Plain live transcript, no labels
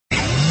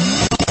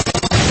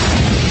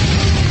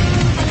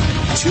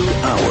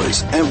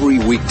hours every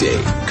weekday,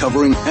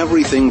 covering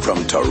everything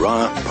from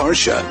Torah,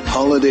 Parsha,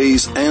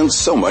 holidays, and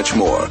so much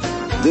more.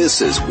 This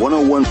is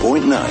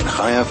 101.9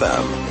 Chai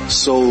FM,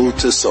 Soul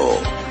to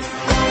Soul.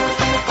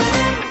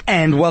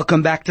 And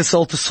welcome back to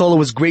Soul. It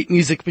was great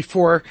music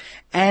before.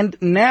 And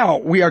now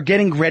we are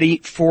getting ready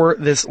for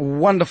this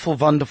wonderful,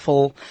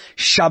 wonderful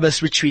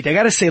Shabbos retreat. I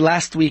gotta say,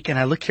 last week, and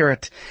I look here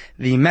at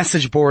the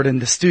message board in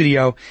the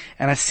studio,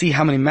 and I see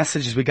how many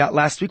messages we got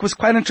last week. It was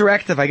quite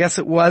interactive. I guess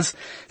it was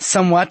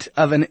somewhat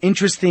of an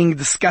interesting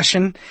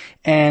discussion,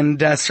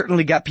 and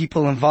certainly got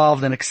people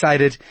involved and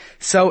excited.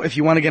 So if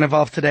you want to get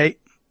involved today,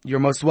 you're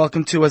most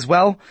welcome to as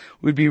well.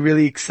 We'd be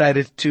really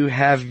excited to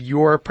have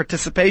your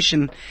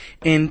participation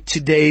in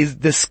today's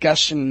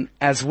discussion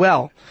as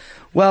well.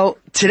 Well,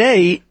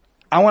 today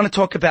I want to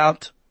talk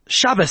about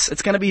Shabbos.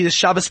 It's going to be the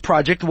Shabbos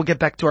project. We'll get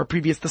back to our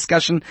previous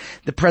discussion,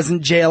 the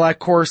present JLI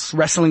course,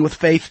 Wrestling with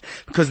Faith,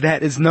 because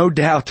that is no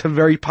doubt a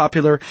very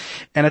popular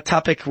and a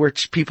topic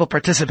which people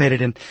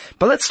participated in.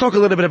 But let's talk a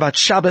little bit about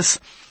Shabbos.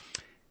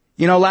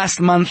 You know, last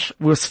month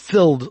was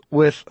filled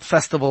with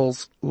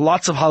festivals,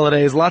 lots of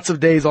holidays, lots of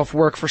days off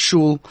work for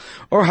shul,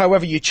 or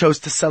however you chose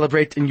to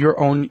celebrate in your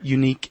own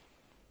unique,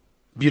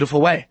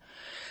 beautiful way.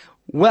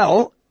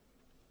 Well,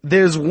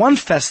 there's one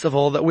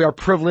festival that we are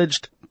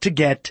privileged to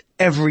get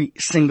every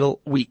single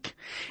week.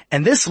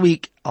 And this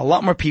week, a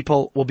lot more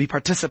people will be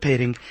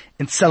participating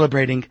in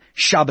celebrating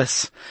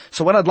Shabbos.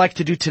 So what I'd like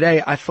to do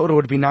today, I thought it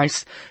would be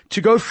nice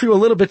to go through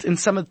a little bit in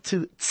some of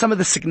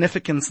the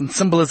significance and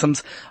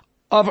symbolisms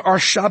of our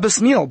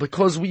Shabbos meal,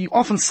 because we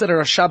often sit at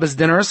our Shabbos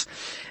dinners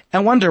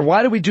and wonder,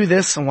 why do we do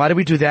this and why do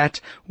we do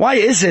that? Why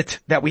is it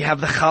that we have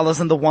the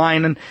challahs and the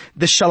wine and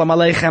the shalom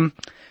aleichem?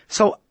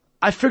 So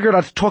I figured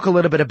I'd talk a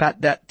little bit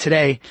about that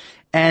today,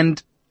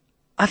 and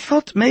I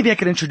thought maybe I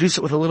could introduce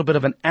it with a little bit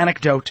of an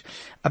anecdote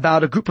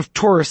about a group of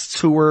tourists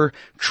who were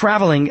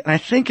traveling, and I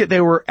think they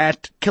were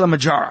at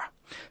Kilimanjaro.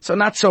 So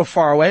not so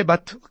far away,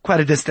 but quite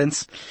a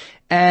distance.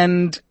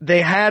 And they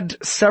had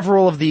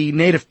several of the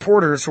native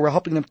porters who were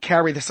helping them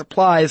carry the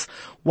supplies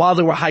while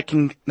they were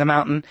hiking the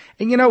mountain.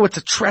 And you know,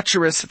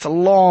 it's a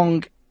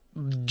long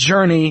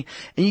journey,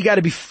 and you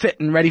gotta be fit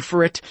and ready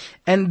for it.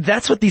 And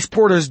that's what these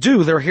porters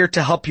do. They're here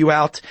to help you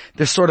out.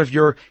 They're sort of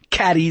your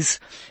caddies.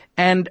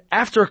 And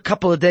after a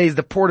couple of days,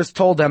 the porters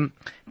told them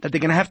that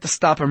they're gonna have to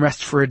stop and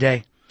rest for a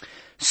day.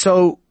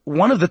 So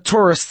one of the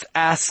tourists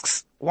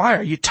asks, "Why?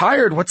 Are you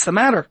tired? What's the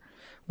matter?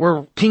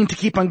 We're keen to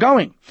keep on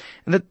going."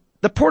 And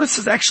the porter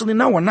says, "Actually,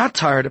 no, we're not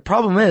tired. The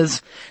problem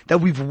is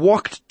that we've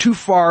walked too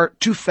far,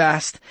 too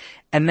fast,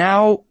 and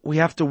now we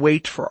have to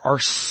wait for our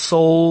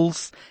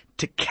souls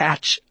to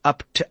catch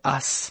up to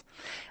us."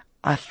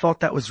 I thought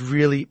that was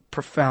really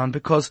profound,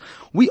 because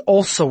we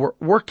also were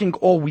working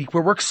all week.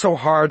 We work so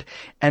hard,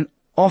 and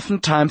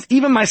oftentimes,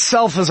 even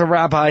myself as a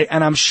rabbi,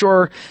 and I'm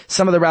sure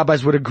some of the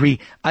rabbis would agree,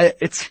 I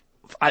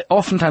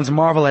oftentimes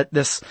marvel at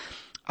this.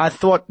 I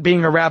thought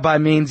being a rabbi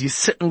means you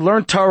sit and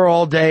learn Torah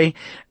all day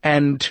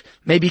and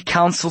maybe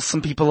counsel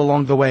some people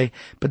along the way,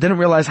 but didn't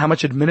realize how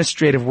much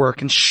administrative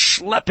work and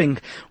schlepping.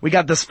 We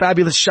got this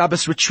fabulous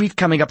Shabbos retreat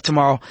coming up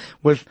tomorrow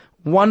with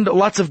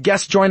lots of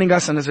guests joining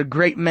us, and there's a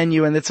great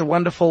menu, and it's a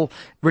wonderful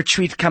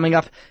retreat coming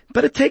up.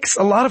 But it takes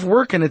a lot of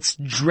work, and it's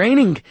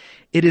draining.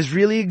 It is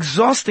really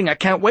exhausting. I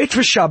can't wait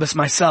for Shabbos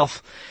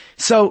myself.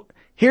 So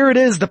here it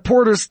is. The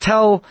porters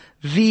tell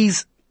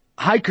these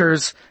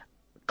hikers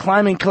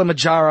climbing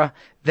Kilimanjaro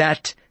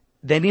that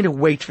they need to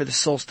wait for the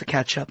souls to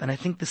catch up. And I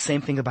think the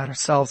same thing about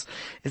ourselves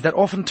is that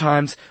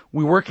oftentimes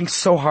we're working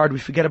so hard we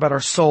forget about our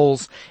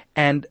souls,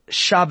 and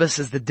Shabbos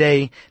is the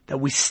day that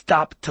we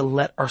stop to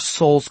let our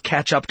souls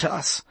catch up to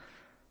us.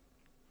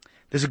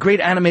 There's a great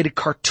animated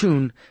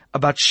cartoon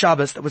about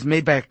Shabbos that was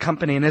made by a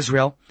company in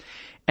Israel,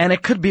 and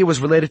it could be it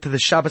was related to the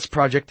Shabbos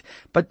project,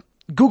 but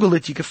Google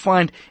it, you could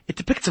find it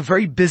depicts a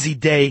very busy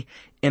day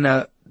in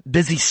a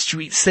busy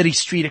city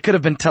street. It could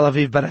have been Tel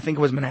Aviv, but I think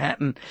it was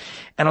Manhattan.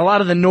 And a lot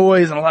of the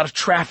noise and a lot of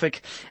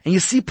traffic. And you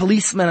see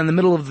policemen in the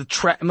middle of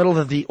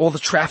all the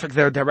traffic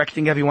there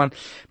directing everyone.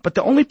 But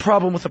the only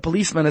problem with a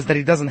policeman is that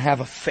he doesn't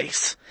have a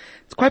face.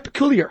 It's quite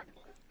peculiar.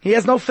 He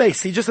has no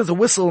face. He just has a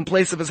whistle in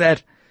place of his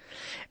head.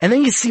 And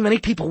then you see many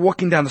people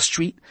walking down the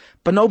street,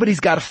 but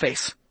nobody's got a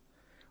face.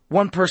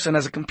 One person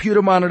has a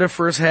computer monitor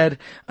for his head.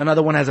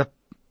 Another one has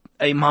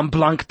a Mont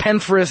Blanc pen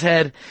for his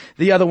head.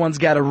 The other one's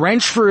got a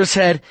wrench for his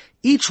head.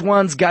 Each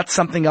one's got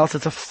something else.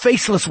 It's a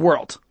faceless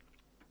world.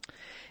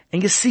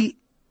 And you see,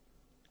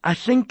 I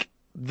think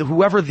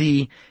whoever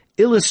the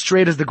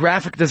illustrators, the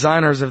graphic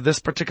designers of this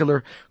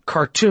particular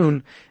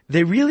cartoon,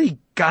 they really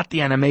got the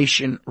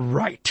animation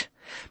right.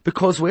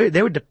 Because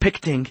they were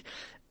depicting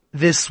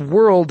this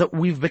world that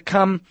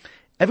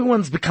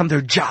everyone's become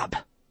their job.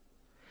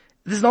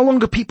 There's no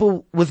longer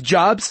people with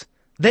jobs.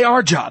 They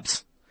are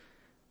jobs.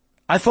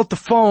 I thought the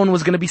phone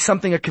was going to be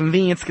something, a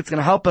convenience, it's going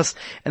to help us,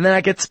 and then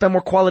I get to spend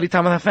more quality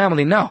time with our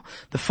family. No.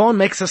 The phone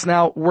makes us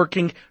now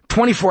working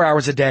 24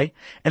 hours a day,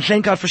 and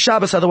thank God for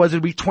Shabbos, otherwise it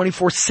would be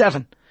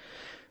 24/7.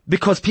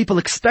 Because people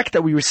expect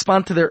that we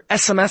respond to their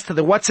SMS, to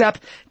their WhatsApp,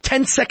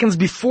 10 seconds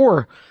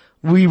before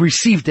we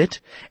received it,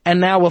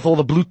 and now with all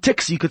the blue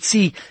ticks, you could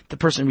see the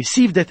person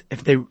received it,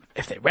 if they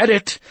read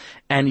it,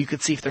 and you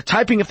could see if they're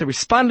typing, if they're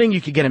responding.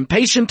 You could get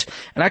impatient.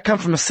 And I come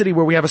from a city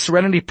where we have a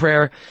serenity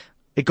prayer.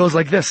 It goes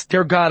like this: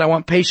 Dear God, I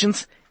want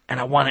patience, and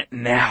I want it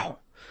now.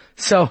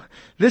 So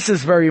this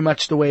is very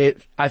much the way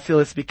I feel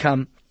it's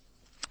become.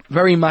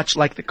 Very much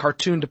like the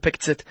cartoon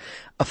depicts it,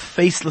 a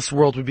faceless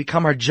world. We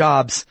become our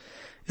jobs.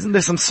 Isn't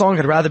there some song,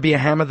 I'd rather be a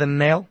hammer than a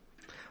nail?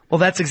 Well,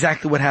 that's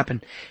exactly what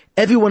happened.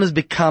 Everyone has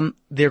become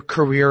their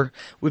career.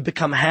 We've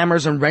become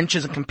hammers and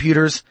wrenches and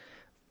computers,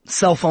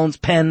 cell phones,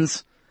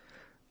 pens.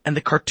 And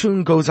the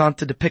cartoon goes on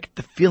to depict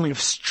the feeling of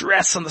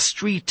stress on the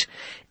street.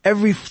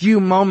 Every few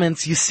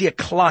moments you see a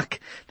clock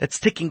that's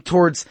ticking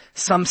towards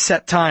some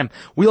set time.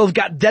 We all have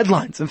got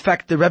deadlines. In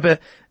fact, the Rebbe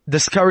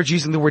discouraged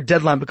using the word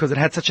deadline because it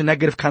had such a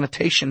negative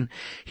connotation.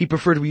 He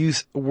preferred to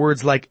use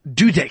words like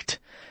due date.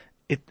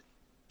 It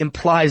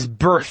implies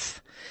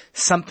birth,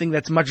 something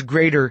that's much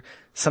greater,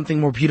 something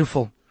more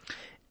beautiful.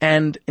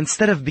 And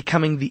instead of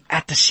becoming the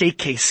attaché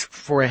case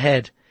for a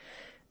head,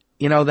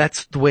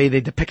 that's the way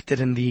they depict it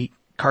in the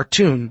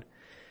cartoon.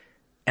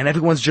 And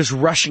everyone's just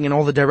rushing in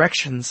all the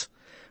directions.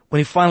 When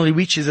he finally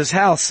reaches his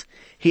house,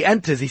 he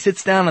enters, he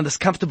sits down on this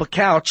comfortable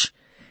couch,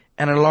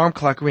 and an alarm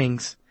clock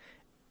rings.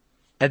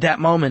 At that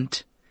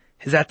moment,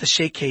 his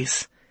attaché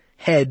case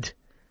head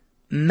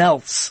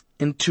melts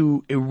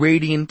into a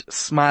radiant,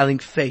 smiling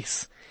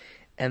face.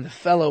 And the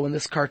fellow in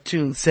this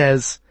cartoon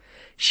says,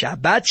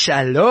 Shabbat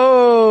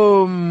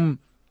Shalom.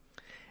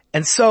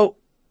 And so,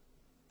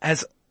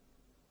 as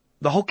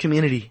the whole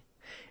community,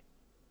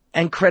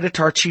 and credit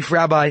to our chief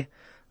rabbi,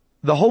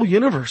 the whole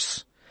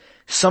universe,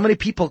 so many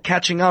people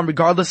catching on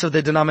regardless of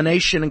their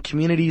denomination and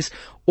communities,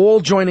 all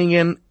joining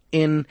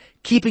in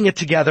keeping it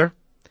together.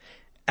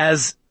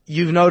 As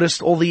you've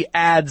noticed, all the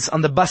ads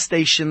on the bus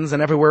stations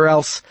and everywhere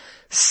else,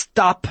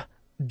 stop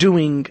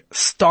doing,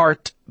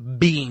 start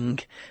being.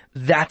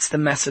 That's the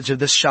message of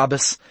this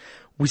Shabbos.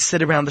 We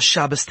sit around the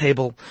Shabbos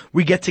table.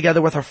 We get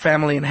together with our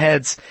family and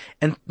heads.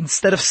 And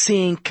instead of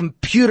seeing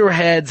computer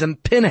heads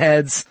and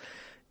pinheads,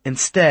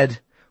 instead,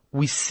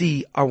 we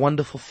see our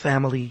wonderful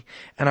family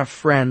and our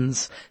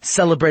friends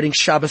celebrating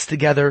Shabbos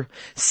together,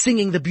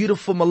 singing the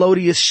beautiful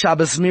melodious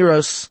Shabbos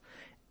miros,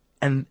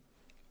 and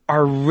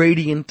our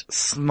radiant,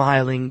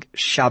 smiling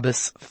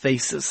Shabbos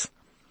faces.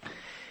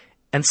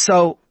 And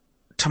so,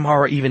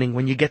 tomorrow evening,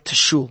 when you get to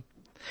shul,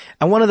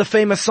 and one of the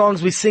famous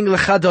songs we sing,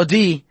 Lecha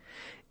Dodi,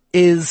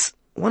 is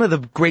one of the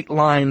great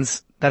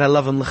lines that I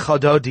love in Lecha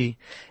Dodi,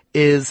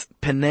 is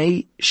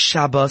Penei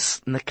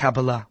Shabbos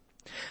Nekabala.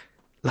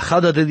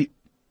 Lecha Dodi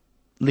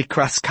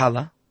Likras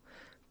Kala.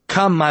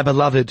 Come, my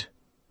beloved,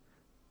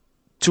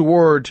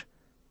 toward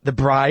the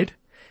bride.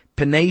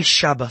 Penei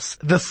Shabbos,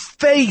 the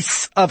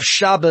face of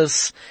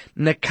Shabbos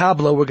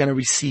Nekabla, we're going to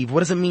receive.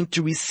 What does it mean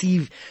to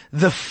receive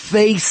the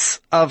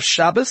face of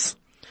Shabbos?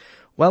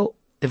 Well,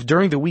 if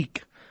during the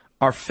week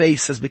our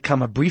face has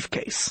become a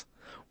briefcase,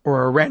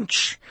 or a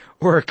wrench,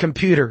 or a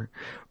computer,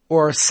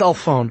 or a cell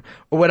phone,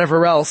 or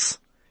whatever else,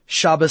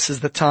 Shabbos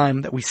is the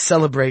time that we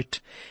celebrate.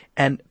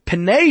 And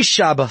Penei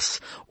Shabbos,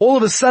 all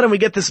of a sudden we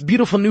get this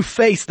beautiful new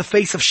face, the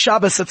face of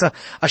Shabbos. It's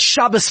a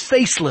Shabbos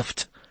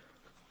facelift.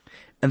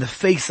 And the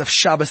face of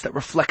Shabbos that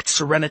reflects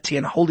serenity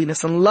and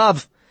holiness and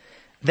love.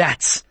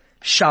 That's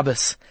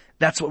Shabbos.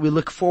 That's what we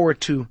look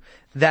forward to.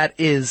 That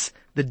is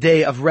the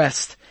day of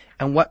rest.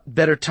 And what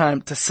better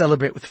time to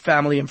celebrate with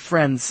family and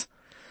friends.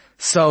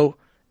 So,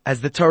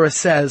 as the Torah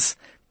says,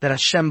 that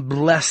Hashem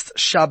blessed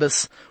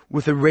Shabbos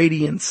with a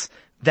radiance.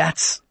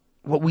 That's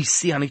what we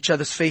see on each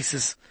other's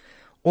faces.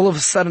 All of a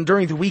sudden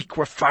during the week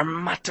we're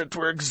farmated,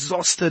 we're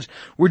exhausted,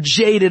 we're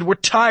jaded, we're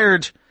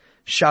tired.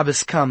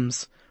 Shabbos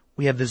comes.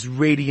 We have this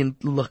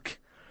radiant look.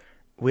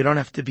 We don't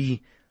have to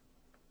be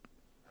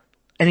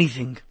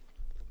anything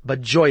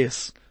but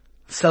joyous,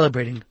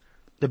 celebrating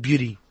the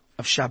beauty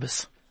of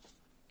Shabbos.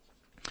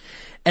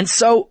 And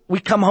so we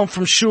come home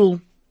from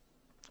shul.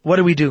 What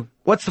do?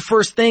 What's the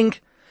first thing?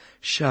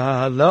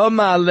 Shalom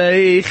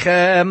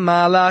Aleichem,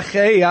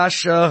 Malachei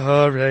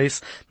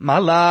Ashares,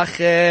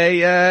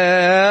 Malachei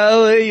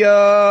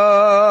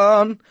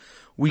Elyon.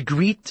 We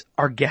greet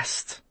our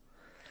guest.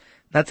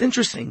 That's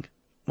interesting.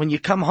 When you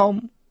come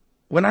home,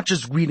 we're not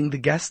just greeting the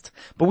guest,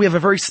 but we have a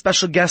very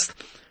special guest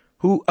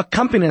who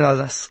accompanies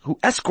us, who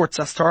escorts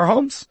us to our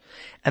homes.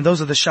 And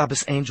those are the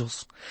Shabbos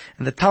angels.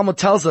 And the Talmud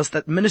tells us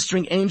that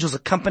ministering angels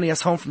accompany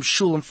us home from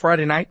shul on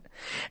Friday night.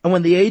 And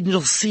when the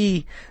angels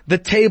see the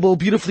table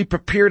beautifully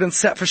prepared and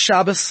set for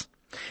Shabbos,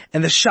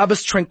 and the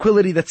Shabbos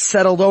tranquility that's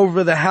settled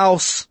over the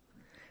house,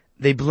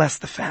 they bless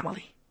the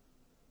family.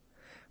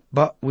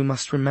 But we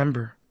must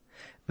remember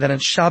that on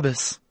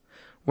Shabbos,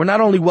 we're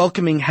not only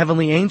welcoming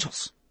heavenly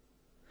angels.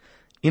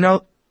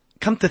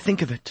 Come to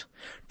think of it,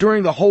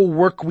 during the whole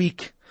work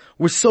week,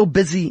 we're so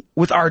busy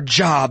with our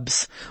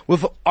jobs,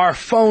 with our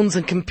phones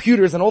and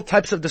computers and all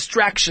types of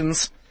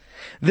distractions.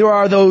 There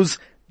are those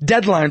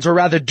deadlines, or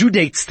rather due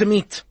dates to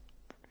meet,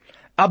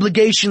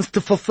 obligations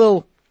to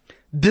fulfill,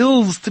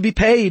 bills to be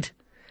paid.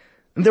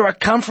 And there are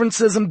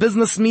conferences and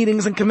business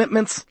meetings and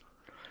commitments.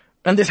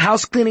 And there's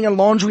house cleaning and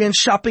laundry and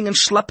shopping and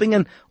schlepping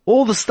and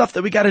all the stuff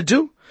that we gotta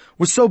do.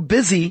 We're so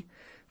busy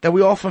that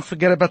we often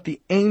forget about the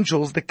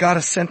angels that God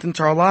has sent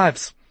into our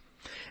lives.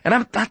 And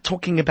I'm not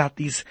talking about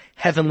these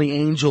heavenly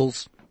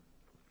angels.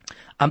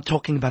 I'm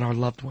talking about our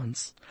loved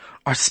ones,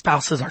 our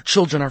spouses, our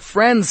children, our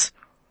friends.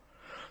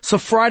 So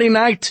Friday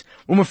night,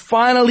 when we're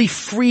finally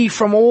free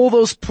from all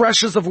those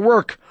pressures of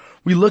work,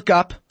 we look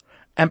up,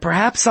 and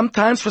perhaps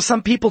sometimes for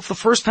some people it's the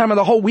first time in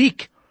the whole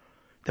week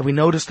that we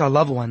noticed our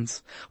loved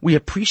ones. We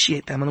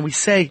appreciate them and we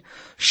say,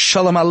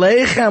 Shalom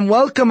Aleichem,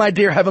 welcome my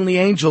dear heavenly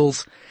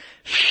angels.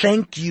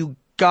 Thank you,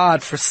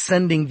 God, for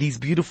sending these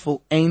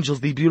beautiful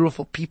angels, these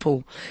beautiful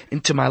people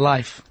into my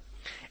life.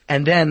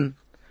 And then,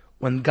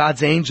 when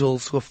God's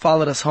angels who have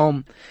followed us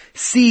home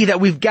see that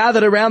we've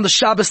gathered around the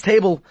Shabbos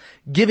table,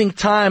 giving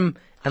time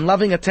and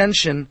loving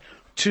attention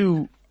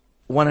to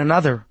one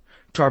another,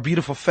 to our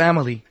beautiful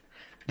family,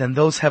 then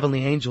those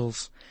heavenly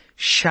angels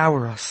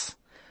shower us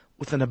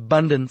with an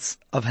abundance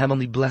of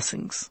heavenly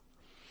blessings.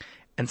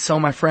 And so,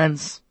 my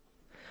friends,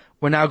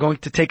 we're now going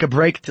to take a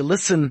break to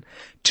listen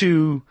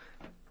to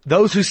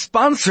those who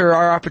sponsor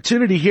our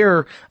opportunity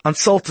here on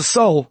Soul to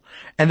Soul,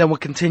 and then we'll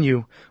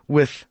continue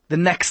with the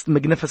next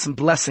magnificent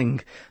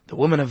blessing, the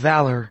Woman of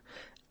Valor,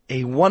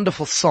 a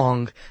wonderful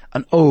song,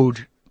 an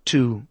ode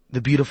to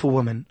the beautiful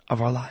woman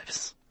of our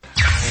lives.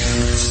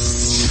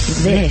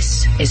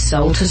 This is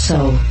Soul to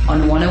Soul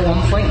on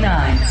 101.9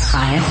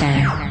 High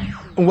FM.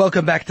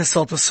 Welcome back to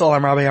Soul to Soul.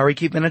 I'm Rabbi Ari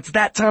Kiepman. It's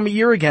that time of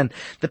year again.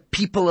 The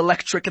people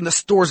electric and the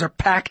stores are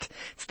packed.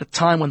 It's the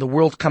time when the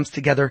world comes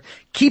together,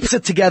 keeps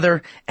it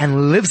together,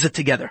 and lives it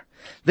together.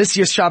 This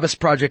year's Shabbos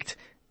project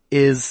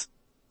is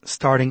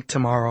starting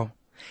tomorrow,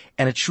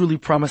 and it truly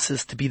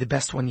promises to be the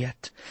best one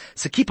yet.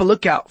 So keep a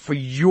lookout for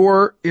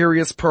your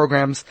area's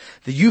programs.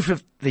 The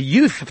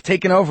youth have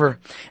taken over,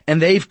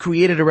 and they've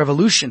created a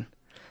revolution.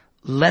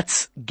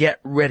 Let's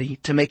get ready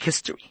to make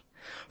history.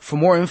 For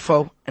more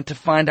info and to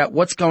find out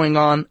what's going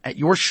on at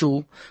your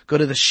shul, go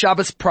to the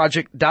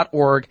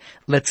ShabbosProject.org.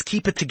 Let's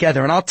keep it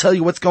together. And I'll tell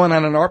you what's going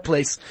on in our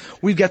place.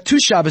 We've got 2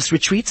 Shabbos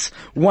retreats,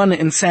 one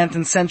in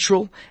Santon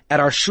Central at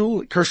our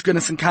shul, Kirsch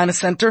Goodness and Kindness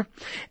Center.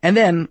 And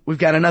then we've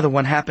got another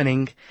one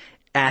happening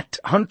at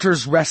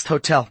Hunter's Rest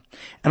Hotel.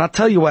 And I'll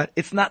tell you what,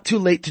 it's not too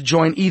late to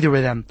join either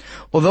of them.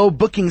 Although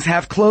bookings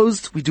have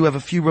closed, we do have a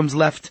few rooms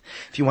left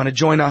if you want to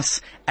join us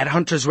at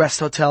Hunter's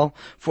Rest Hotel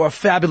for a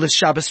fabulous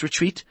Shabbos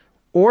retreat.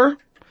 Or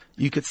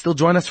you could still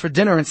join us for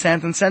dinner in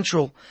Santon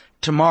Central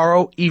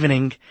tomorrow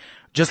evening.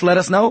 Just let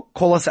us know.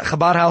 Call us at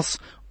Chabad House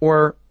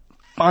or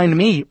find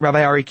me,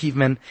 Rabbi Ari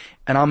Kievman,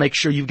 and I'll make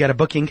sure you get a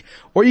booking.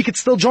 Or you could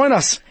still join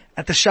us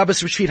at the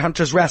Shabbos Retreat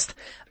Hunter's Rest.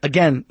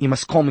 Again, you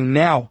must call me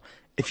now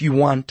if you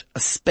want a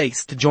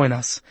space to join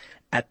us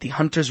at the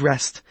Hunter's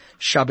Rest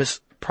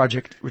Shabbos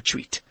Project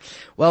Retreat.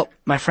 Well,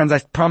 my friends, I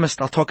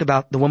promised I'll talk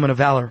about the Woman of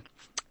Valor.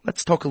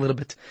 Let's talk a little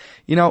bit.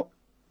 You know,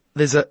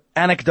 there's an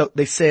anecdote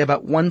they say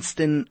about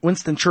Winston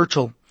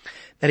Churchill,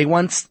 that he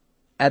once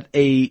at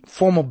a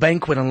formal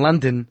banquet in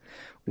London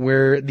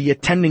where the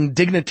attending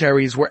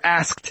dignitaries were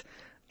asked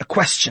a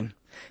question.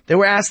 They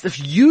were asked, if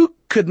you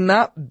could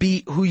not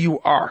be who you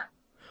are,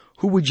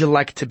 who would you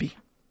like to be?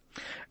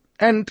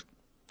 And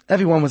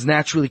everyone was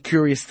naturally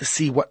curious to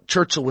see what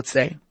Churchill would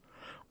say.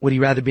 Would he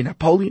rather be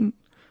Napoleon?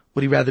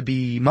 Would he rather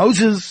be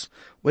Moses?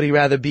 Would he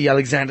rather be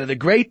Alexander the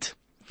Great?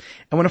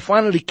 And when it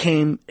finally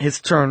came his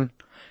turn,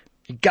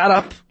 he got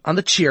up on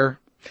the chair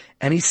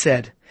and he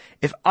said,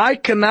 if I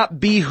cannot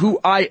be who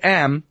I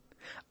am,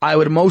 I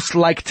would most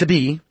like to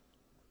be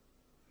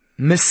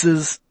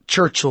Mrs.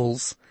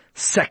 Churchill's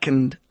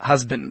second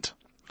husband.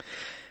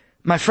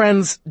 My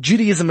friends,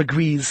 Judaism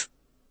agrees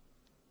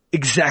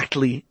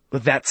exactly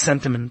with that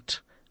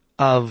sentiment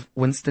of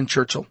Winston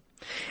Churchill.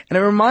 And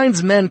it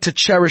reminds men to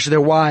cherish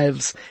their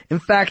wives. In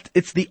fact,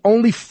 it's the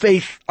only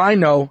faith I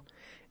know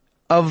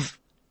of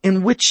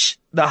in which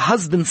the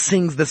husband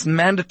sings this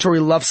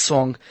mandatory love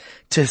song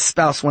to his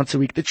spouse once a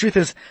week. The truth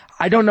is,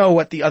 I don't know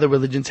what the other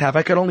religions have.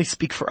 I could only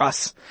speak for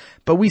us.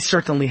 But we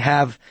certainly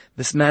have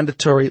this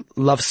mandatory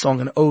love song,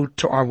 an ode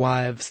to our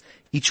wives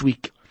each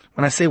week.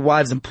 When I say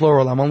wives in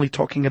plural, I'm only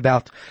talking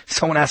about,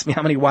 someone asked me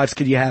how many wives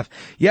could you have?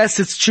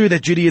 Yes, it's true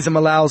that Judaism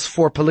allows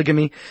for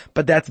polygamy,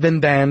 but that's been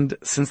banned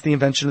since the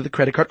invention of the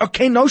credit card.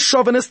 Okay, no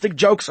chauvinistic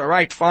jokes. All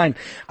right, fine.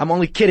 I'm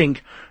only kidding.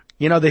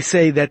 You know, they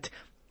say that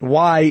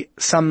why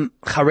some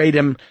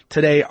Haredim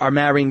today are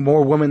marrying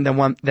more women than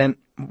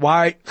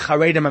why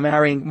Haredim are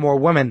marrying more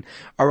women,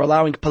 are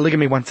allowing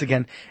polygamy once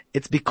again.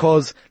 It's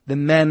because the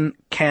men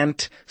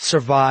can't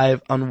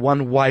survive on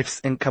one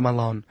wife's income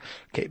alone.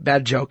 Okay,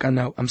 bad joke, I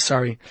know, I'm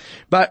sorry.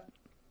 But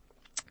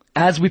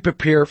as we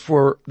prepare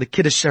for the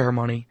Kiddush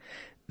ceremony,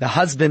 the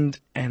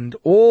husband and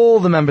all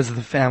the members of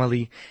the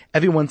family,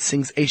 everyone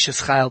sings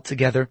Eishes Chayil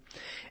together.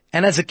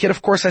 And as a kid,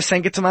 of course, I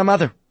sang it to my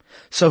mother.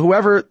 So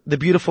whoever the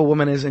beautiful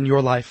woman is in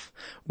your life,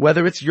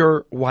 whether it's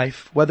your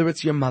wife, whether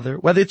it's your mother,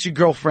 whether it's your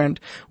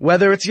girlfriend,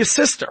 whether it's your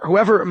sister,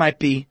 whoever it might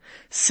be,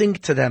 sing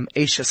to them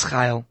Eishes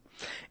Chayil.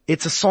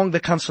 It's a song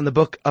that comes from the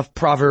book of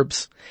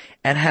Proverbs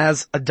and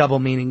has a double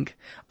meaning.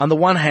 On the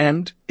one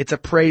hand, it's a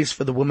praise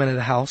for the woman of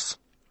the house,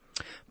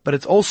 but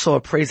it's also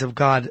a praise of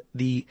God,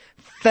 the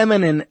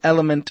feminine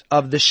element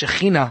of the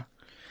Shekhinah,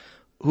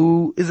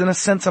 who is in a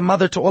sense a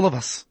mother to all of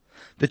us,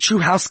 the true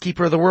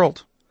housekeeper of the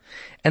world.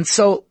 And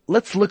so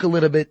let's look a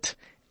little bit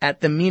at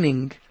the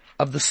meaning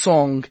of the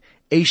song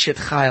Eshet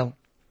Chayil.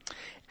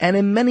 And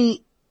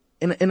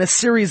in a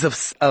series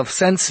of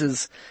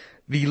senses,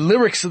 the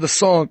lyrics of the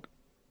song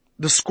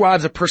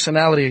describes a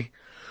personality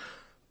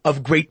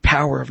of great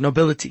power, of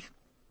nobility.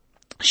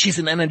 She's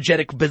an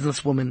energetic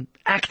businesswoman,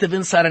 active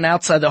inside and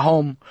outside the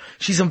home.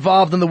 She's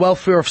involved in the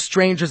welfare of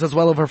strangers as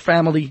well as her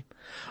family,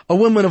 a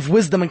woman of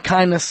wisdom and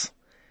kindness.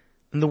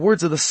 In the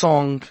words of the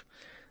song,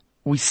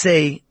 we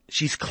say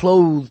she's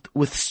clothed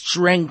with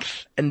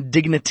strength and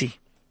dignity.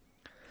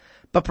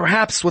 But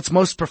perhaps what's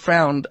most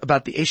profound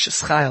about the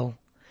Eshet Chayil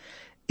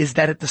is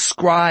that it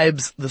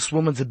describes this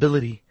woman's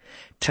ability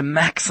to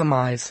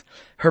maximize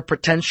her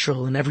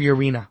potential in every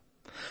arena,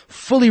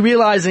 fully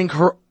realizing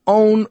her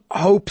own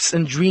hopes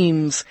and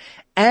dreams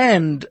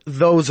and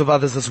those of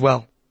others as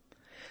well.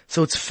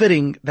 So it's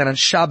fitting that on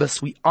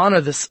Shabbos we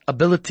honor this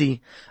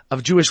ability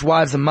of Jewish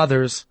wives and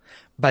mothers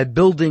by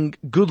building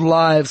good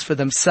lives for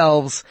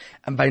themselves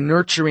and by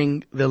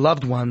nurturing their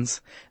loved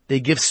ones. They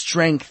give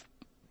strength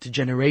to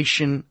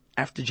generation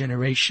after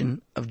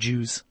generation of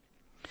Jews.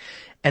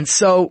 And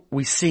so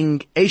we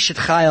sing Eshet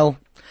Chayil,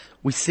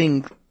 we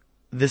sing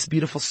this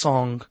beautiful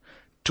song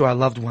to our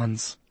loved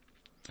ones.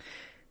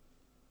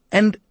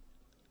 And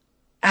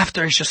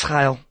after Eshet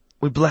Chayil,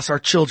 we bless our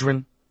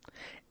children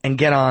and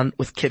get on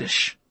with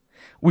Kiddush.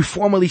 We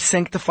formally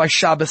sanctify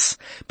Shabbos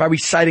by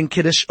reciting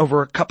Kiddush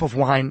over a cup of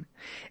wine.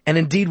 And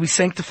indeed, we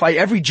sanctify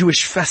every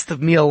Jewish festive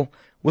meal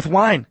with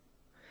wine.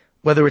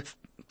 Whether it's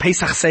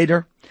Pesach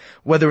Seder,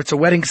 whether it's a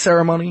wedding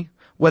ceremony,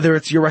 whether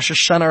it's your Rosh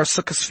Hashanah or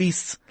Sukkot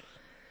feasts.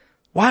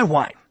 Why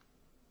wine?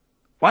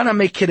 Why not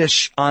make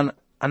Kiddush on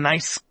a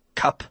nice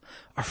cup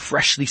of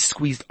freshly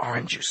squeezed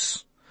orange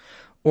juice?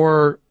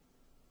 Or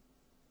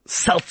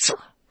seltzer?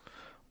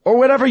 Or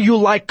whatever you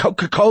like,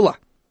 Coca-Cola?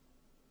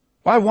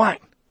 Why wine?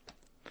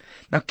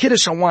 Now,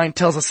 Kiddush on wine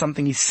tells us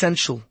something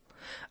essential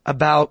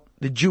about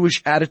the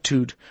Jewish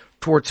attitude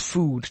towards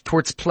food,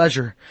 towards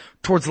pleasure,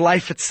 towards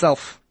life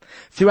itself.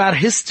 Throughout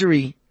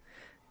history,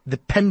 the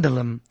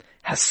pendulum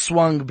has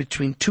swung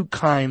between two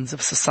kinds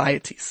of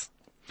societies.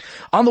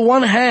 On the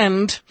one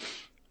hand,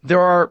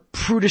 there are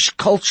prudish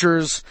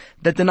cultures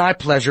that deny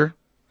pleasure.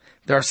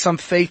 There are some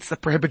faiths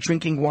that prohibit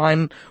drinking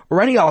wine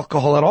or any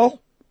alcohol at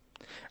all.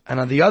 And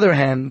on the other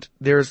hand,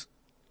 there's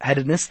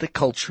hedonistic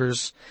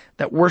cultures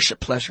that worship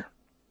pleasure.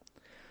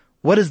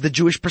 What is the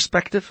Jewish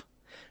perspective?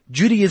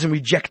 Judaism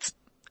rejects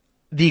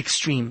the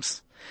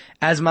extremes.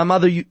 As my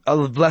mother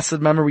of blessed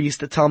memory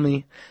used to tell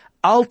me,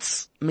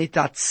 Alts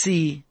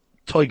mitatzi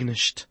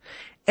toignisht.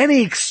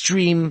 Any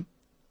extreme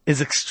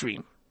is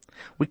extreme.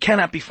 We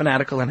cannot be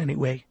fanatical in any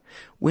way.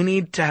 We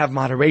need to have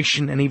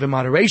moderation, and even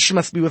moderation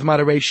must be with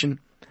moderation.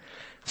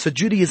 So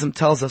Judaism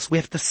tells us we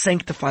have to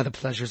sanctify the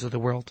pleasures of the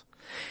world.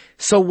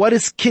 So what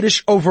is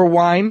Kiddush over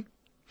wine?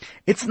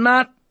 It's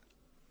not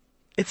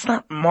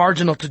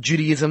marginal to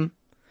Judaism,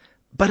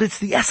 but it's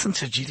the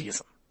essence of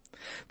Judaism.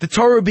 The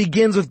Torah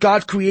begins with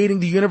God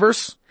creating the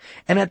universe,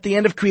 and at the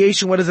end of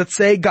creation, what does it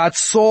say? God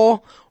saw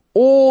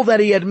all that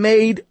He had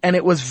made, and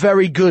it was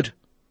very good.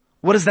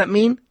 What does that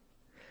mean?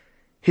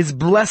 His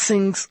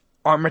blessings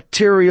are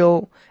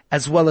material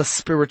as well as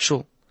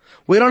spiritual.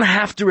 We don't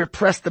have to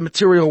repress the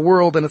material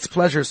world and its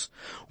pleasures.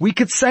 We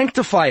could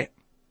sanctify it.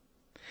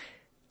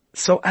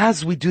 So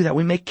as we do that,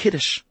 we make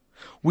Kiddush.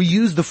 We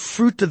use the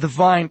fruit of the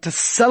vine to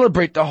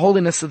celebrate the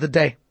holiness of the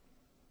day.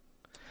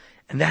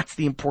 And that's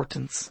the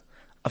importance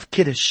of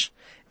Kiddush,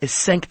 is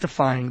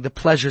sanctifying the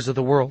pleasures of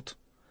the world.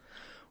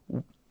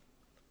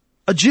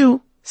 A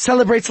Jew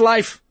celebrates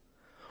life.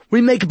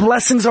 We make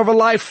blessings over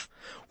life.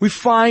 We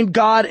find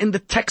God in the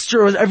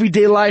texture of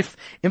everyday life,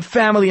 in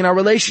family, in our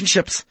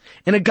relationships,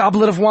 in a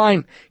goblet of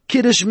wine.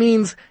 Kiddush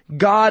means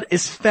God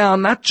is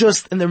found not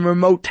just in the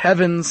remote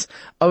heavens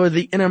or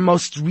the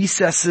innermost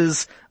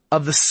recesses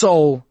of the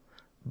soul,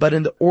 but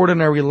in the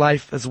ordinary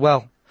life as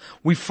well.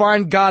 We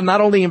find God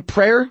not only in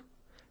prayer,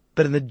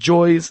 but in the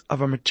joys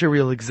of our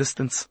material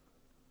existence.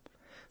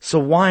 So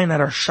wine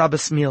at our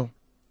Shabbos meal,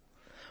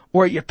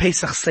 or at your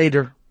Pesach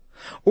Seder,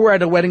 or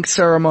at a wedding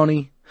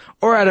ceremony,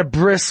 or at a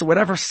bris, or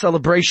whatever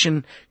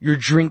celebration you're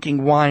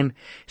drinking wine,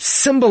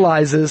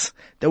 symbolizes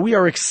that we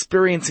are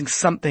experiencing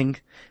something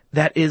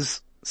that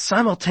is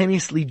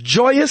simultaneously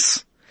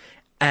joyous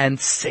and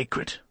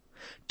sacred.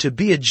 To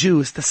be a Jew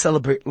is to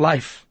celebrate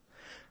life.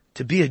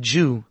 To be a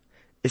Jew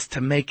is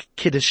to make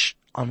Kiddush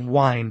on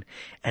wine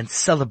and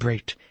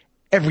celebrate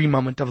every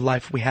moment of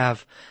life we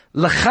have.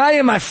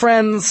 L'chaim, my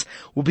friends.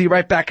 We'll be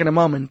right back in a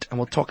moment, and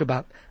we'll talk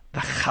about the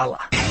challah.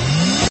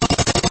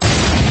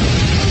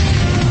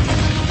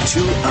 2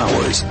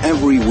 hours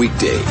every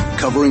weekday,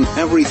 covering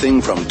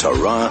everything from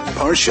Torah,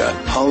 Parsha,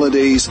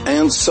 holidays,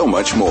 and so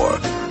much more.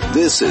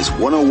 This is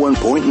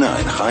 101.9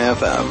 Chai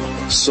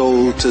FM,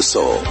 Soul to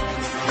Soul.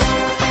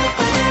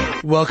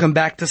 Welcome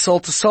back to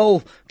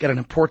Soul. Got an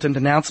important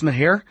announcement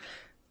here.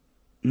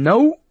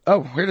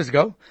 Where does it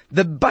go?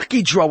 The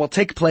Bucky Draw will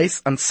take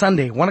place on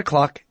Sunday, 1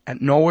 o'clock at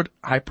Norwood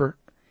Hyper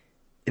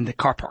in the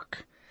car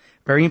park.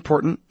 Very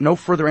important. No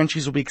further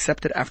entries will be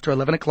accepted after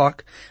 11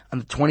 o'clock on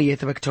the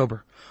 28th of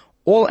October.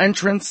 All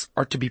entrants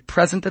are to be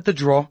present at the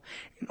draw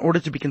in order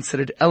to be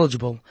considered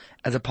eligible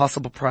as a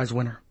possible prize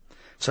winner.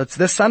 So it's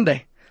this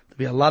Sunday. There'll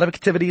be a lot of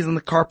activities in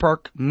the car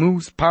park.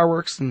 Moose,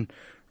 Powerworks, and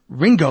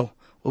Ringo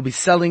will be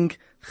selling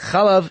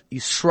Chalav,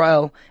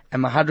 Yisrael,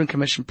 and Mahadran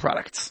Commission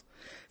products.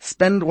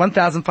 Spend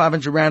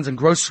 1,500 rands on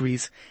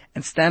groceries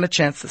and stand a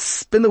chance to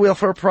spin the wheel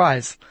for a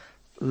prize.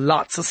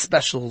 Lots of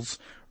specials.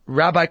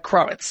 Rabbi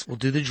Krawitz will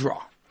do the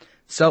draw.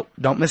 So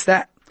don't miss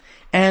that.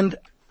 And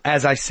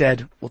as I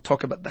said, we'll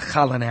talk about the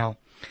challah now.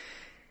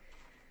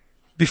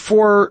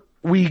 Before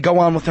we go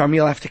on with our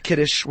meal after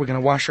Kiddush, we're going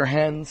to wash our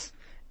hands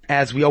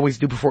as we always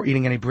do before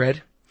eating any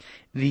bread.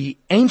 The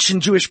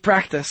ancient Jewish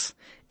practice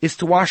is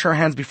to wash our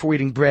hands before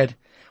eating bread.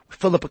 We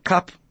fill up a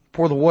cup,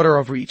 pour the water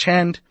over each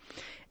hand.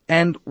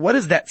 And what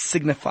does that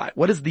signify?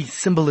 What is the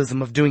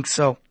symbolism of doing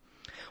so?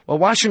 Well,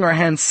 washing our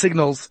hands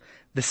signals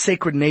the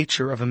sacred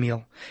nature of a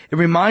meal. It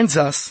reminds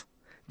us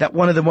that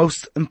one of the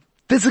most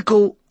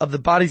physical of the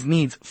body's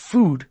needs,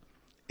 food,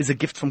 is a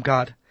gift from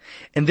God.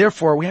 And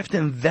therefore, we have to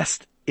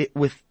invest it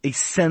with a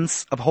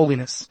sense of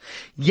holiness.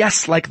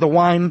 Yes, like the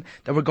wine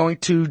that we're going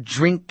to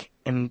drink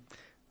and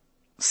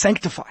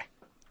sanctify.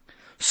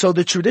 So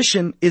the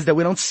tradition is that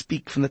we don't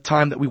speak from the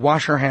time that we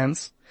wash our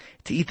hands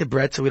to eat the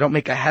bread, so we don't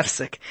make a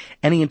hefsek,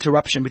 any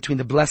interruption between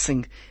the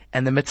blessing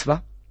and the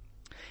mitzvah.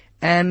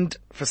 And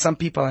for some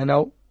people, I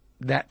know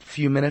that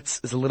few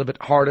minutes is a little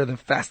bit harder than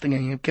fasting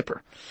on Yom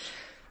Kippur.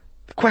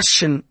 The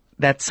question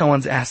that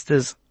someone's asked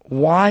is,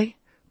 why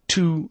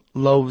 2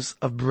 loaves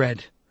of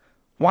bread?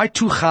 Why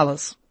 2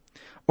 challahs?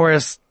 Or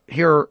as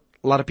here,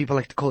 a lot of people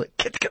like to call it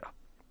kitka.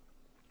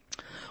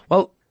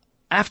 Well,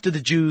 after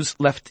the Jews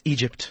left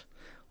Egypt,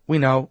 we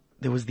know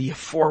there was the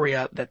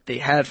euphoria that they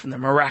had from the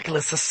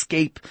miraculous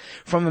escape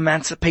from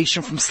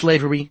emancipation from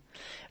slavery.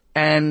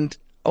 And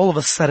all of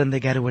a sudden they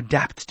got to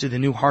adapt to the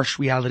new harsh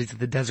realities of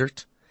the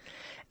desert.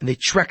 And they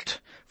trekked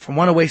from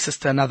one oasis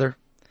to another.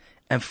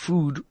 And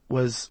food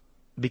was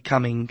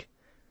becoming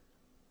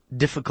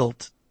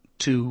difficult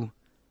to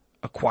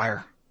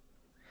acquire.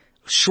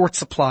 Short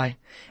supply.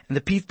 And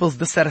the people's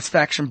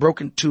dissatisfaction broke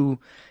into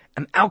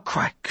an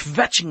outcry,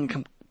 kvetching,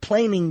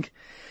 complaining.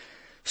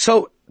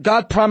 So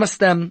God promised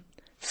them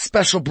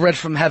special bread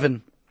from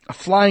heaven, a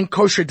flying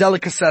kosher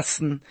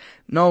delicacy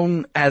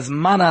known as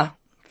manna.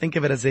 Think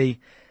of it as a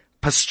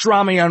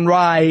pastrami on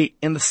rye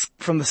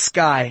from the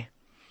sky.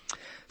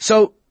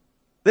 So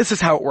this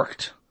is how it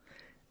worked.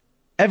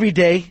 Every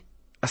day,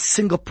 a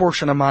single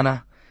portion of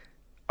manna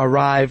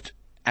arrived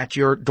at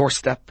your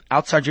doorstep,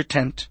 outside your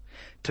tent,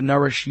 to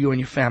nourish you and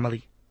your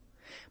family.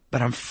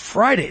 But on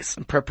Fridays,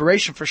 in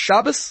preparation for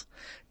Shabbos,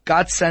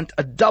 God sent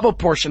a double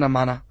portion of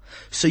manna,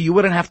 so you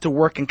wouldn't have to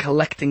work in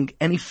collecting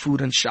any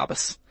food on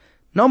Shabbos.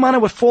 No manna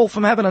would fall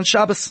from heaven on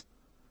Shabbos.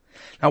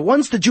 Now,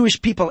 once the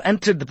Jewish people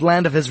entered the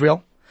land of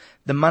Israel,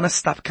 the manna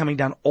stopped coming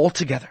down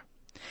altogether.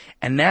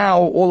 And now,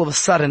 all of a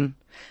sudden,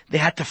 they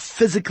had to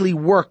physically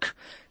work.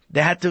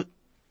 They had to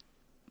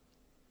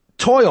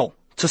toil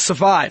to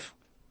survive.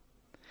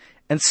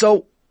 And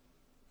so,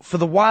 for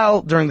the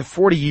while, during the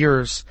 40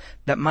 years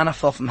that manna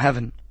fell from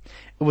heaven,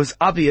 it was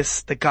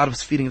obvious that God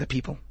was feeding the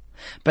people.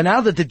 But now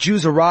that the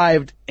Jews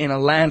arrived in a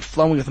land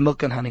flowing with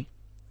milk and honey,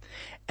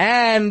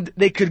 and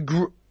they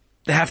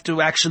have to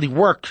actually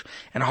work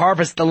and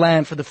harvest the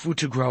land for the food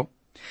to grow,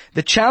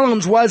 the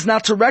challenge was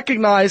not to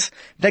recognize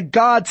that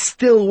God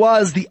still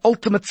was the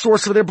ultimate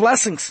source of their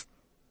blessings.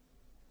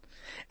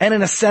 And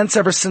in a sense,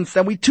 ever since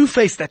then, we too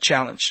face that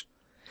challenge.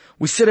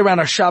 We sit around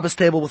our Shabbos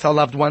table with our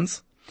loved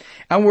ones,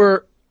 and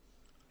we're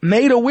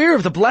made aware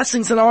of the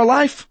blessings in our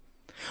life.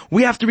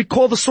 We have to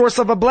recall the source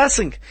of a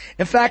blessing.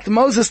 In fact,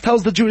 Moses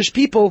tells the Jewish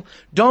people,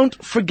 don't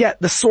forget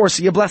the source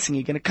of your blessing.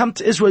 You're going to come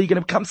to Israel, you're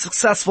going to become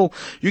successful,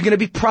 you're going to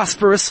be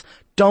prosperous.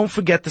 Don't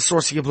forget the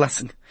source of your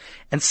blessing.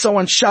 And so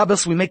on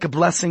Shabbos, we make a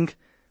blessing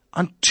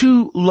on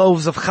 2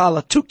 loaves of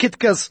challah, 2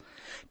 kitkas,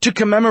 to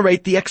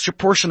commemorate the extra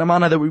portion of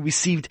manna that we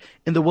received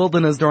in the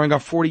wilderness during our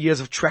 40 years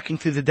of trekking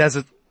through the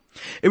desert.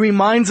 It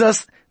reminds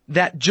us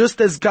that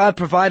just as God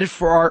provided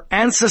for our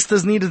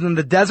ancestors' needs in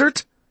the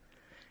desert,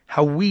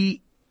 how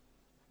we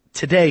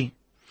today,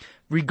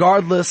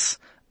 regardless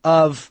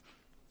of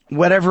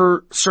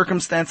whatever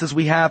circumstances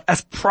we have,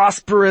 as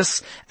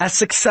prosperous, as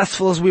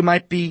successful as we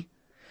might be,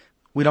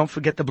 we don't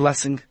forget the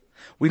blessing.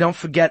 We don't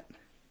forget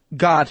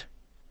God.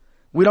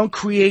 We don't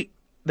create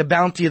the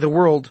bounty of the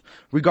world,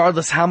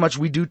 regardless how much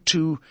we do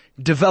to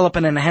develop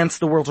and enhance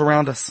the world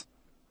around us.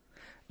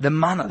 The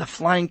manna, the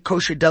flying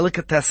kosher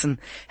delicatessen,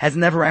 has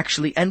never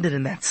actually ended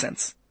in that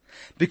sense.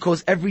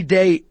 Because every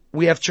day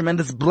we have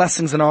tremendous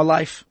blessings in our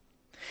life.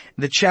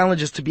 The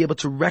challenge is to be able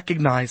to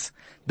recognize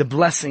the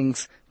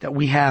blessings that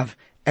we have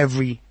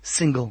every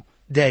single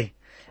day.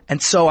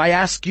 And so I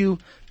ask you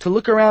to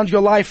look around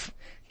your life,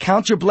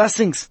 count your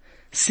blessings,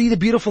 see the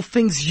beautiful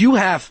things you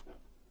have.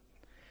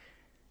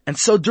 And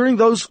so during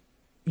those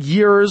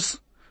years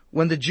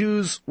when the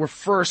Jews were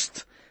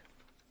first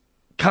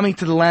coming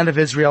to the land of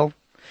Israel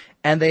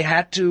and they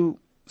had to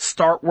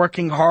start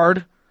working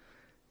hard,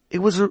 it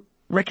was a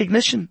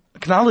recognition,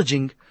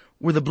 acknowledging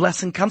where the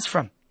blessing comes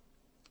from.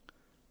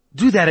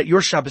 Do that at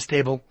your Shabbos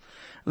table.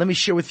 Let me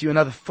share with you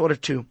another thought or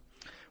two.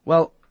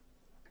 Well,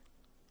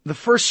 the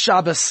first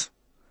Shabbos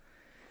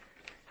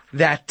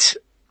that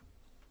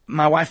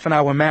my wife and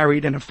I were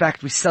married, and in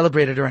fact we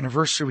celebrated our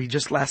anniversary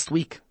just last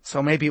week,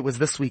 so maybe it was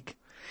this week.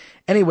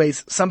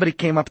 Anyways, somebody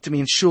came up to me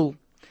in shul,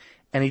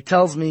 and he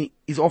tells me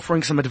he's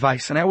offering some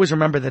advice. And I always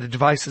remember that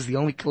advice is the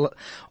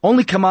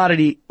only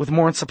commodity with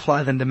more in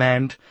supply than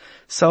demand.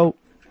 So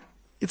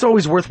it's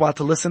always worthwhile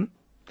to listen.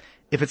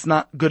 If it's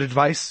not good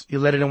advice, you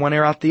let it in one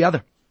ear out the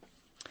other.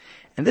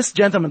 And this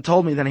gentleman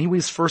told me that when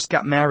he first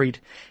got married,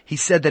 he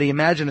said that he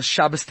imagined a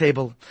Shabbos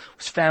table.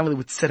 His family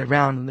would sit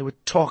around and they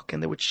would talk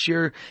and they would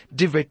share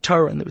divrei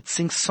Torah and they would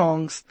sing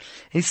songs.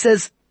 And he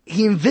says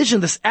he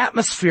envisioned this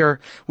atmosphere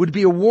would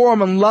be a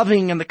warm and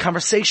loving, and the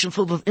conversation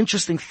filled with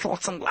interesting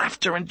thoughts and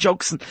laughter and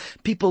jokes and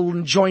people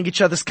enjoying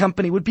each other's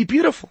company would be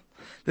beautiful.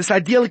 This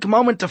idyllic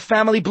moment of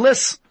family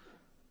bliss.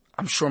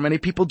 I'm sure many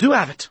people do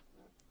have it.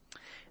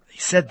 He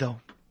said,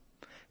 though,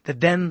 that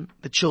then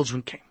the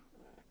children came.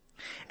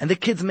 And the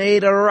kids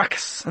made a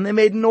ruckus, and they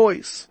made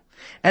noise.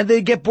 And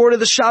they'd get bored of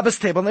the Shabbos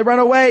table, and they'd run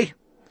away.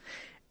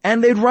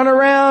 And they'd run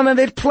around, and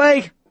they'd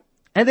play.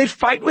 And they'd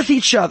fight with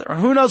each other, and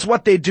who knows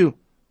what they'd do.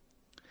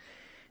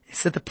 He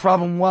said the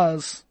problem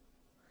was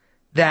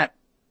that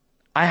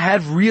I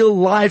had real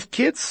live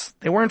kids.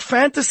 They weren't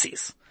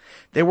fantasies.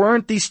 They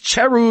weren't these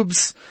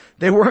cherubs.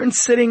 They weren't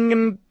sitting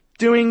and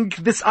doing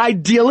this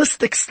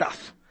idealistic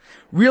stuff.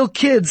 Real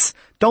kids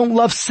don't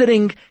love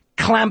sitting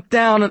clamped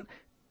down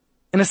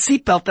in a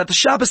seatbelt at the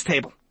Shabbos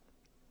table.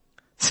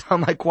 So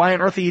I'm like, why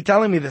on earth are you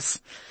telling me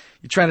this?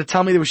 You trying to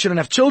tell me that we shouldn't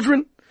have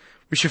children?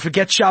 We should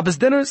forget Shabbos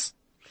dinners?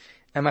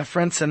 And my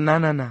friend said,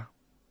 no.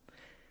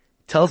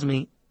 Tells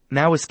me,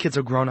 now his kids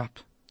are grown up.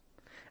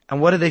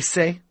 And what do they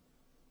say?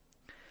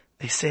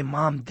 They say,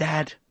 Mom,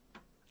 Dad,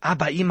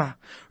 Abba, Ima,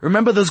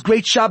 remember those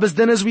great Shabbos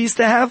dinners we used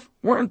to have?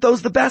 Weren't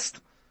those the best?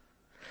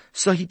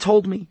 So he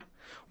told me,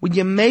 when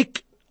you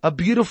make a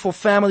beautiful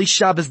family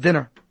Shabbos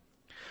dinner,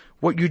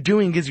 what you're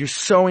doing is you're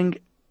sowing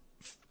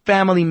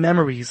family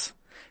memories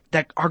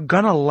that are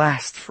gonna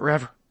last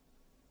forever.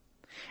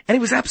 And he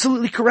was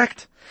absolutely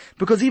correct.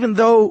 Because even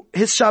though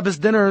his Shabbos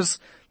dinners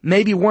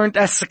maybe weren't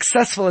as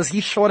successful as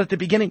he thought at the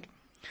beginning,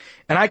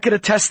 and I could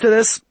attest to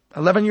this,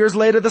 11 years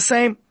later the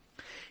same,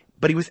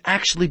 but he was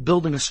actually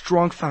building a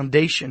strong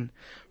foundation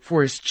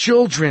for his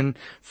children,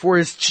 for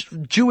his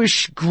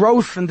Jewish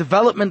growth and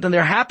development and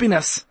their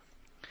happiness.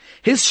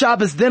 His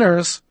Shabbos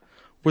dinners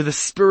were the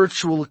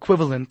spiritual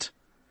equivalent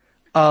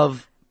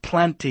of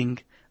planting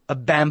a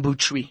bamboo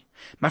tree.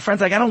 My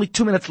friends, I got only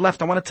 2 minutes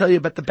left. I want to tell you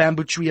about the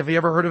bamboo tree. Have you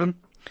ever heard of him?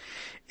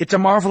 It's a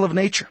marvel of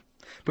nature.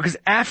 Because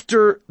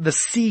after the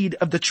seed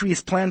of the tree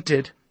is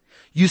planted,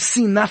 you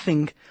see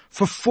nothing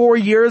for 4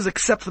 years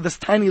except for this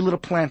tiny little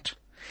plant.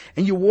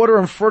 And you water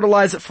and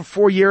fertilize it for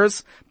 4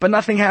 years, but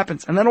nothing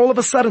happens. And then all of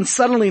a sudden,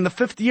 suddenly in the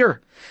 5th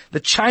year, the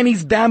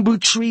Chinese bamboo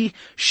tree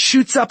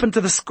shoots up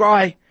into the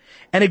sky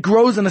and it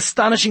grows an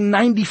astonishing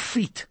 90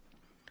 feet.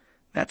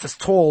 That's as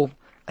tall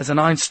as a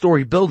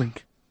 9-story building.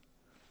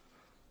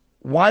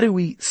 Why do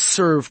we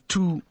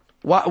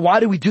why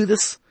do we do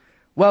this?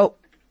 Well,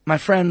 my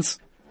friends,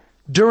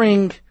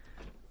 during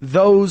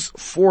those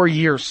 4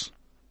 years,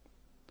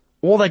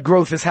 all that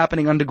growth is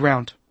happening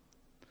underground.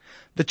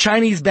 The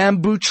Chinese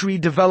bamboo tree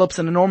develops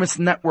an enormous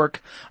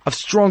network of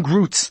strong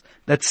roots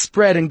that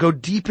spread and go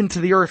deep into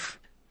the earth.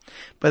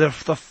 But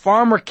if the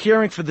farmer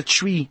caring for the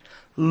tree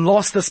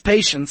lost his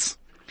patience,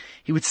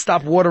 he would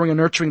stop watering and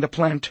nurturing the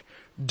plant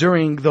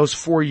during those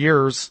 4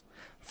 years,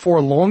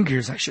 4 long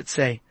years, I should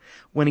say,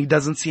 when he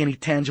doesn't see any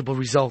tangible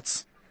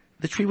results.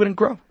 The tree wouldn't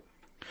grow.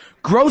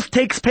 Growth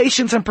takes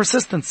patience and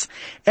persistence.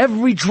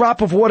 Every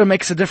drop of water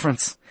makes a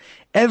difference.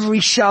 Every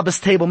Shabbos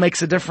table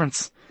makes a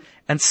difference.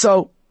 And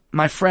so,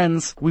 my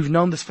friends, we've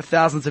known this for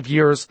thousands of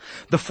years.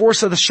 The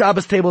force of the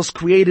Shabbos table has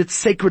created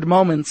sacred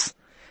moments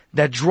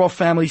that draw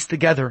families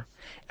together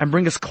and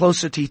bring us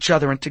closer to each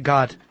other and to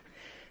God.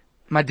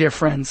 My dear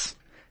friends,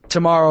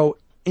 tomorrow,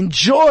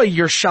 enjoy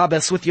your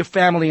Shabbos with your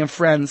family and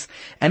friends.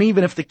 And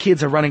even if the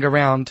kids are running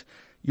around,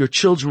 your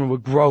children will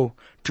grow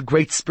to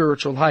great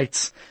spiritual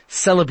heights,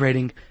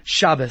 celebrating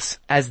Shabbos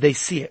as they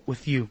see it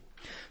with you.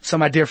 So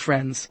my dear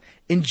friends,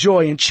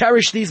 enjoy and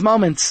cherish these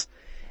moments.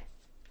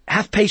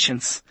 Have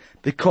patience,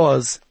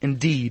 because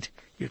indeed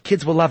your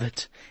kids will love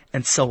it,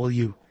 and so will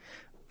you.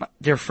 My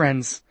dear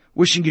friends,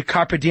 wishing you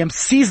carpe diem,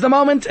 seize the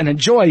moment and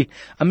enjoy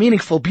a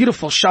meaningful,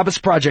 beautiful Shabbos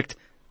project.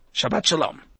 Shabbat Shalom.